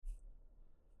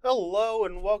Hello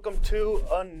and welcome to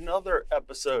another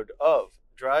episode of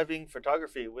Driving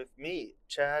Photography with me,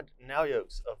 Chad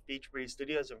Nauyokes of Beach Breeze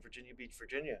Studios in Virginia Beach,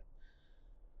 Virginia.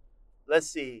 Let's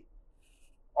see.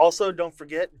 Also, don't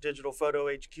forget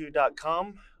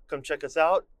digitalphotohq.com. Come check us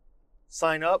out.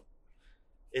 Sign up.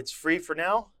 It's free for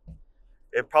now.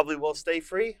 It probably will stay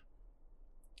free.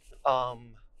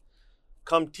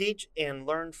 Come teach and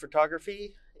learn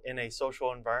photography in a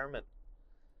social environment.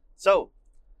 So,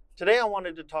 today I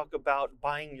wanted to talk about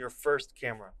buying your first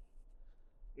camera.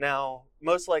 Now,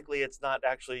 most likely it's not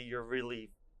actually your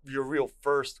real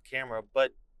first camera,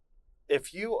 but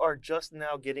if you are just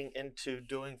now getting into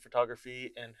doing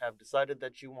photography and have decided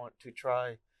that you want to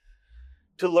try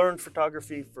to learn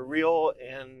photography for real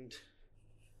and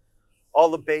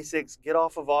all the basics, get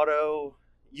off of auto,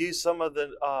 use some of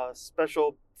the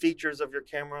special features of your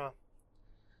camera,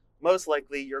 most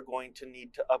likely you're going to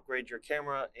need to upgrade your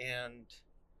camera, and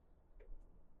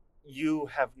you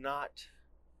have not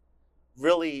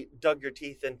really dug your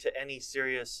teeth into any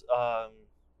serious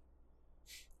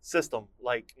system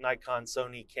like Nikon,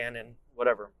 Sony, Canon,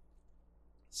 whatever.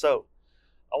 So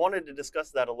I wanted to discuss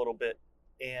that a little bit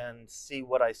and see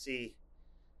what I see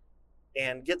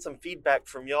and get some feedback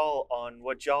from y'all on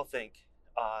what y'all think.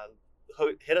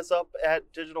 Hit us up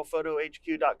at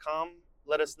digitalphotohq.com.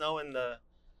 Let us know in the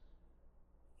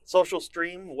social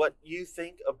stream what you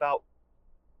think about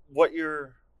what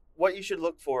you should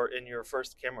look for in your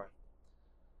first camera.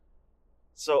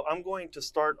 So I'm going to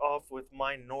start off with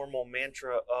my normal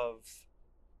mantra of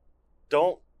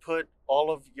don't put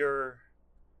all of your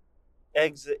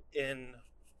eggs in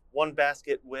one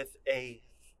basket with a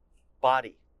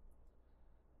body.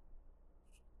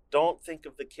 Don't think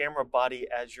of the camera body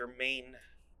as the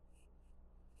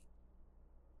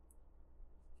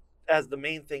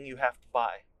main thing you have to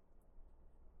buy.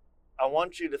 I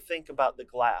want you to think about the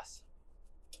glass,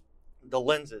 the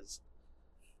lenses.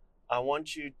 I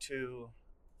want you to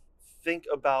think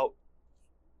about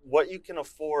what you can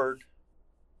afford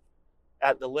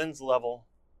at the lens level,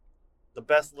 the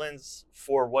best lens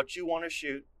for what you want to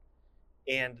shoot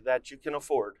and that you can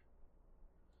afford.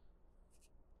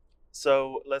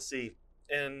 So let's see,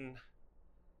 in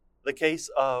the case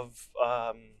of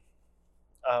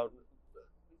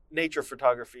nature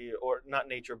photography, or not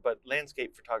nature, but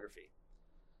landscape photography,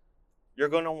 you're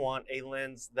going to want a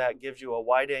lens that gives you a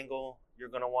wide angle. You're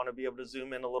going to want to be able to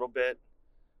zoom in a little bit.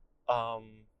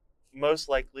 Most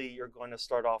likely you're going to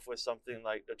start off with something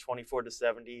like the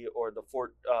 24-70 or the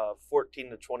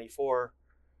 14-24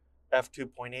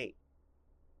 f2.8.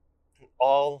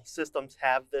 All systems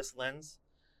have this lens.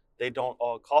 They don't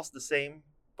all cost the same,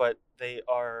 but they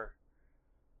are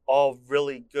all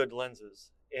really good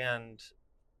lenses. And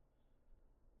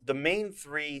the main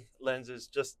three lenses,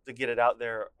 just to get it out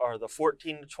there, are the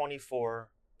 14-24,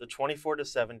 the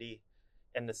 24-70,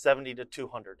 and the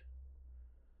 70-200.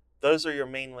 Those are your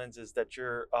main lenses that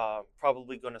you're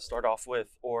probably going to start off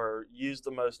with or use the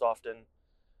most often.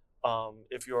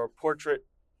 If you're a portrait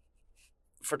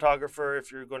photographer,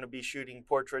 if you're going to be shooting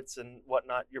portraits and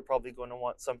whatnot, you're probably going to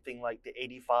want something like the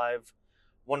 85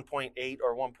 1.8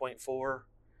 or 1.4,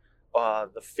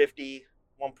 the 50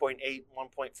 1.8,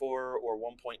 1.4, or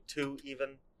 1.2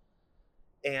 even.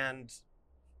 And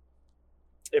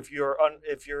if you're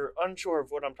unsure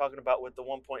of what I'm talking about with the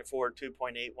 1.4,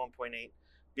 2.8, 1.8,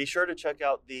 be sure to check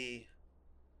out the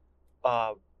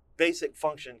basic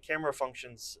camera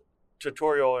functions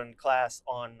tutorial and class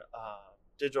on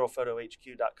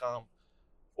digitalphotohq.com,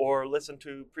 or listen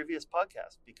to previous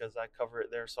podcasts because I cover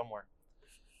it there somewhere.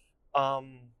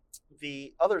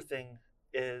 The other thing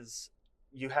is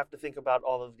you have to think about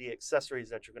all of the accessories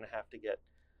that you're going to have to get.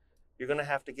 You're going to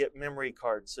have to get memory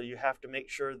cards, so you have to make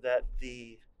sure that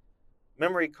the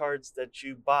memory cards that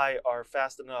you buy are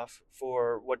fast enough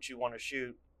for what you want to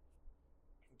shoot.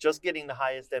 Just getting the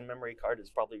highest end memory card is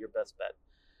probably your best bet.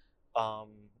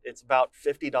 It's about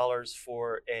 $50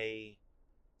 for a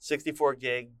 64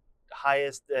 gig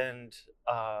highest end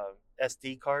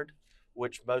SD card,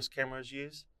 which most cameras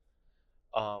use.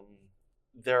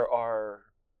 There are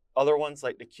other ones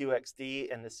like the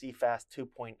QXD and the CFast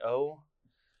 2.0,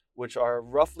 which are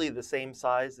roughly the same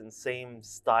size and same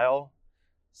style.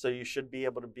 So you should be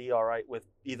able to be all right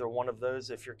with either one of those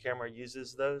if your camera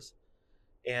uses those.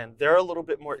 And they're a little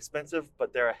bit more expensive,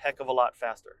 but they're a heck of a lot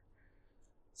faster.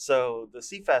 So the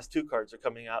CFast 2 cards are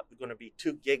coming out. They're going to be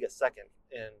 2 gig a second,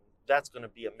 and that's going to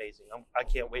be amazing. I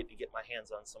can't wait to get my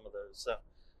hands on some of those. So,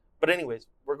 but anyways,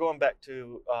 we're going back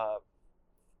to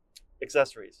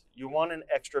accessories. You want an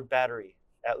extra battery,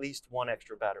 at least one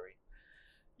extra battery.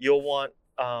 You'll want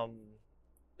a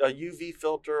UV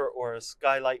filter or a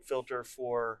skylight filter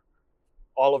for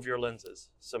all of your lenses.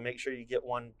 So make sure you get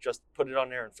one, just put it on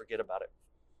there and forget about it.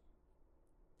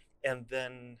 And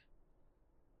then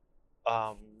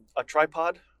a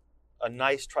tripod, a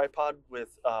nice tripod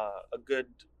with a good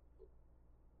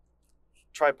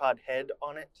tripod head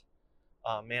on it.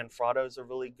 Manfrotto is a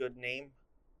really good name.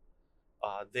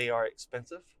 They are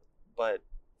expensive, but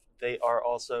they are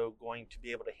also going to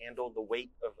be able to handle the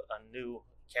weight of a new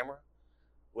camera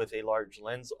with a large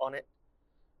lens on it.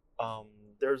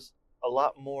 There's a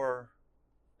lot more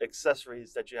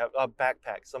accessories that you have. A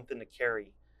backpack, something to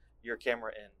carry your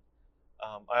camera in.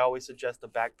 I always suggest a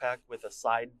backpack with a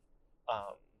side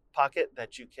pocket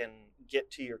that you can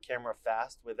get to your camera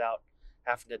fast without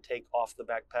having to take off the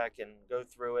backpack and go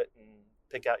through it and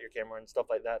pick out your camera and stuff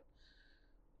like that.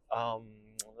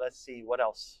 Let's see, what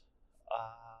else?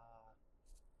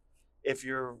 If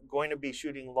you're going to be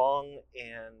shooting long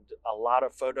and a lot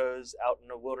of photos out in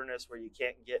the wilderness where you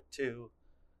can't get to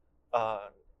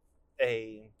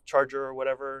a charger or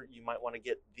whatever, you might want to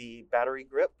get the battery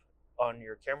grip on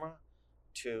your camera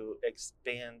to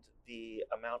expand the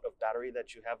amount of battery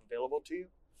that you have available to you.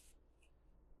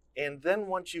 And then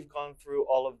once you've gone through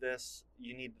all of this,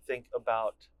 you need to think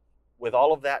about, with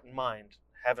all of that in mind,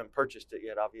 haven't purchased it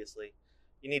yet, obviously,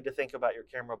 you need to think about your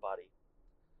camera body.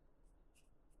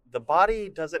 The body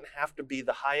doesn't have to be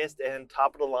the highest end,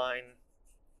 top of the line,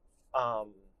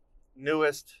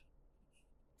 newest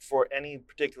for any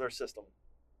particular system.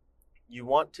 You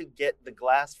want to get the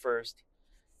glass first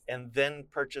and then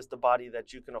purchase the body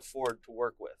that you can afford to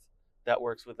work with, that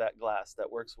works with that glass,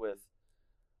 that works with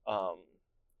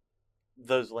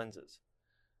those lenses.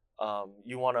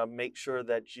 You want to make sure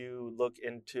that you look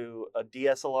into a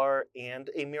DSLR and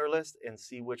a mirrorless and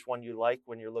see which one you like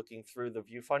when you're looking through the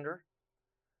viewfinder.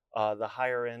 The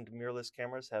higher end mirrorless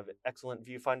cameras have excellent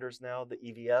viewfinders now, the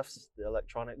EVFs, the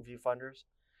electronic viewfinders.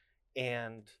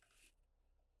 And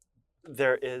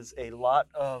there is a lot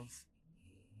of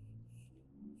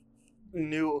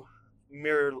new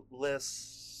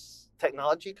mirrorless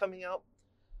technology coming out.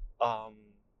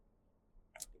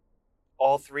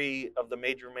 All three of the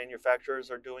major manufacturers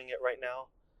are doing it right now.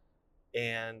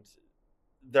 And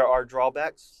there are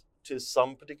drawbacks to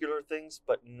some particular things,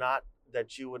 but not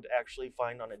that you would actually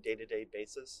find on a day-to-day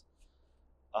basis.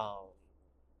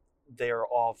 They are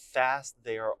all fast.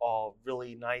 They are all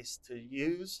really nice to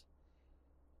use.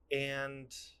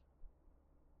 And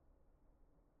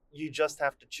you just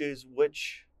have to choose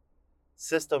which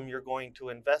system you're going to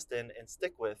invest in and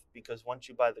stick with, because once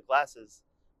you buy the glasses,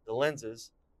 the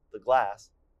lenses, the glass,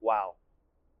 wow.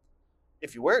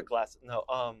 If you wear glasses, no.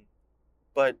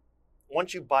 But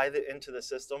once you buy into the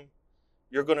system,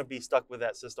 you're going to be stuck with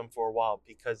that system for a while,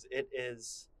 because it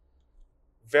is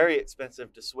very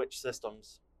expensive to switch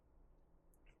systems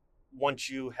once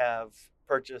you have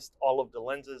purchased all of the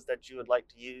lenses that you would like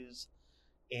to use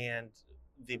and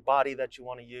the body that you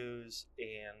want to use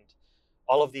and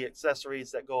all of the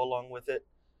accessories that go along with it.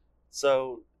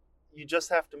 So you just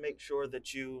have to make sure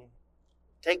that you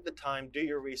take the time, do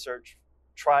your research,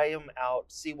 try them out,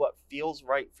 see what feels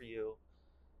right for you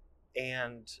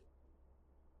and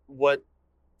what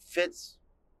fits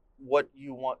what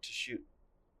you want to shoot.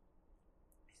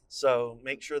 So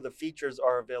make sure the features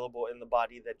are available in the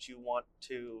body that you want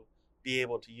to be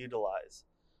able to utilize.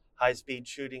 High-speed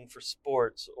shooting for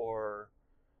sports, or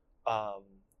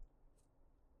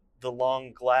the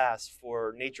long glass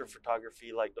for nature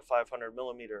photography like the 500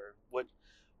 millimeter.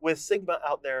 With Sigma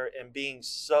out there and being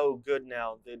so good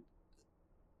now,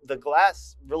 the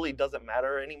glass really doesn't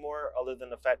matter anymore, other than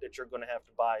the fact that you're going to have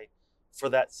to buy for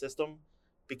that system,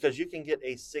 because you can get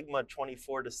a Sigma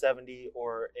 24-70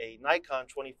 or a Nikon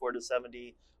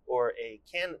 24-70 or a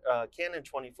Canon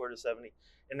 24-70,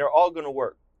 and they're all going to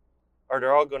work, or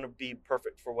they're all going to be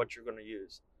perfect for what you're going to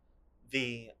use.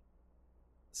 The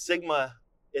Sigma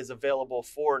is available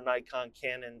for Nikon,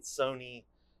 Canon, Sony,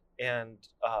 and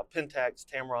Pentax,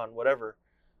 Tamron, whatever.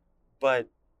 But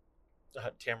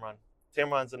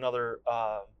Tamron's another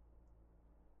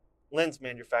lens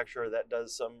manufacturer that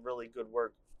does some really good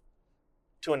work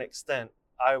to an extent.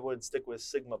 I would stick with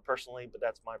Sigma personally, but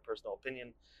that's my personal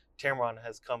opinion. Tamron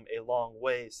has come a long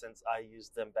way since I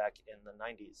used them back in the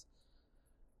 90s.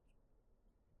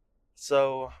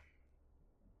 So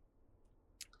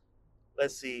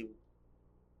let's see.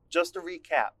 Just to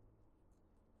recap,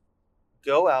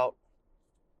 go out,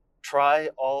 try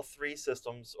all three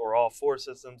systems, or all four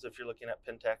systems if you're looking at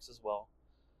Pentax as well.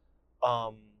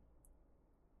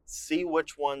 See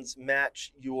which ones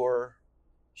match your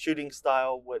shooting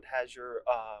style, what has your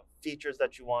features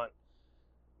that you want.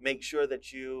 Make sure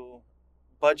that you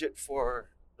budget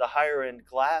for the higher end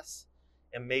glass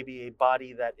and maybe a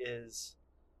body that is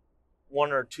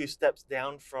one or two steps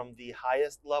down from the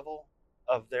highest level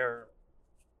of their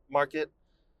market,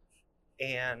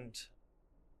 and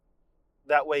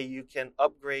that way you can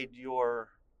upgrade your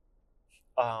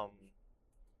um,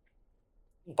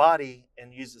 body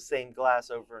and use the same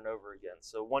glass over and over again.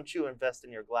 So once you invest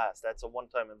in your glass, that's a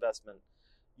one-time investment.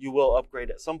 You will upgrade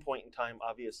at some point in time,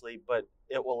 obviously, but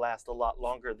it will last a lot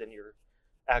longer than your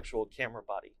actual camera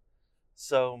body.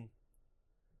 So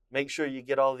make sure you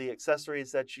get all the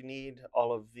accessories that you need,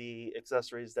 all of the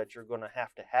accessories that you're going to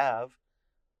have,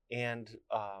 and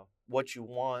what you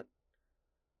want.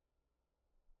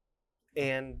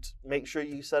 And make sure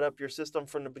you set up your system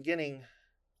from the beginning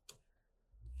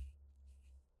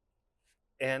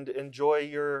and enjoy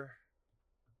your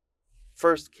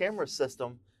first camera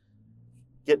system.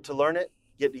 Get to learn it,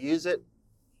 get to use it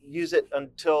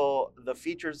until the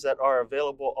features that are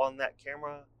available on that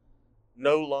camera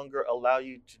no longer allow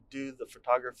you to do the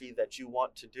photography that you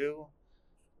want to do.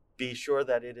 Be sure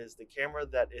that it is the camera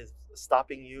that is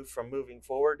stopping you from moving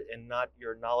forward and not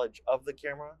your knowledge of the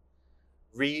camera.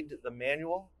 Read the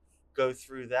manual, go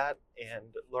through that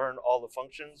and learn all the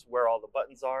functions, where all the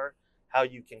buttons are, how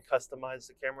you can customize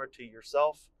the camera to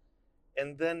yourself,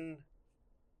 and then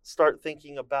start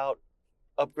thinking about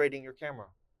upgrading your camera.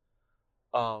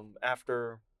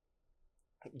 After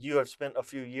you have spent a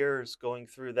few years going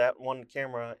through that one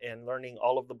camera and learning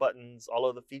all of the buttons, all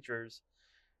of the features,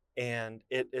 and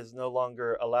it is no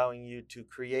longer allowing you to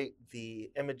create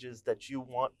the images that you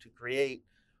want to create,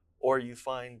 or you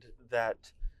find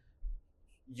that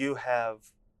you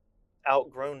have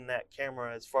outgrown that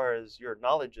camera as far as your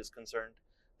knowledge is concerned,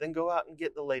 then go out and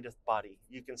get the latest body.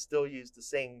 You can still use the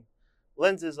same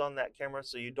lenses on that camera,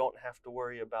 so you don't have to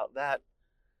worry about that.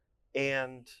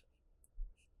 And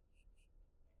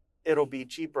it'll be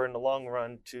cheaper in the long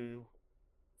run to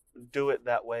do it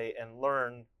that way and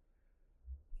learn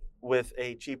with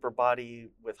a cheaper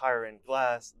body with higher end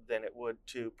glass than it would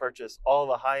to purchase all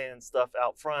the high end stuff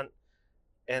out front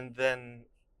and then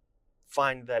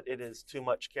find that it is too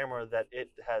much camera, that it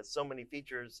has so many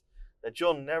features that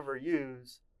you'll never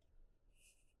use,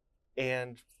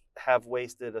 and have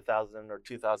wasted $1,000 or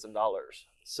 $2,000.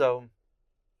 So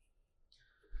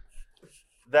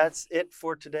that's it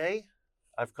for today.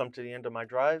 I've come to the end of my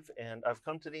drive, and I've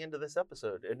come to the end of this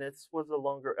episode. And it was a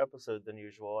longer episode than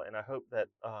usual, and I hope that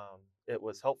it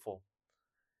was helpful.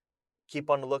 Keep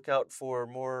on the lookout for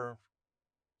more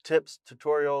tips,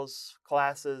 tutorials,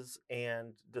 classes,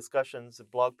 and discussions and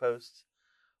blog posts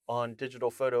on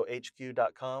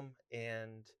digitalphotohq.com,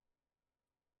 and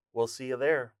we'll see you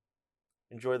there.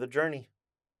 Enjoy the journey.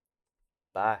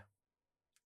 Bye.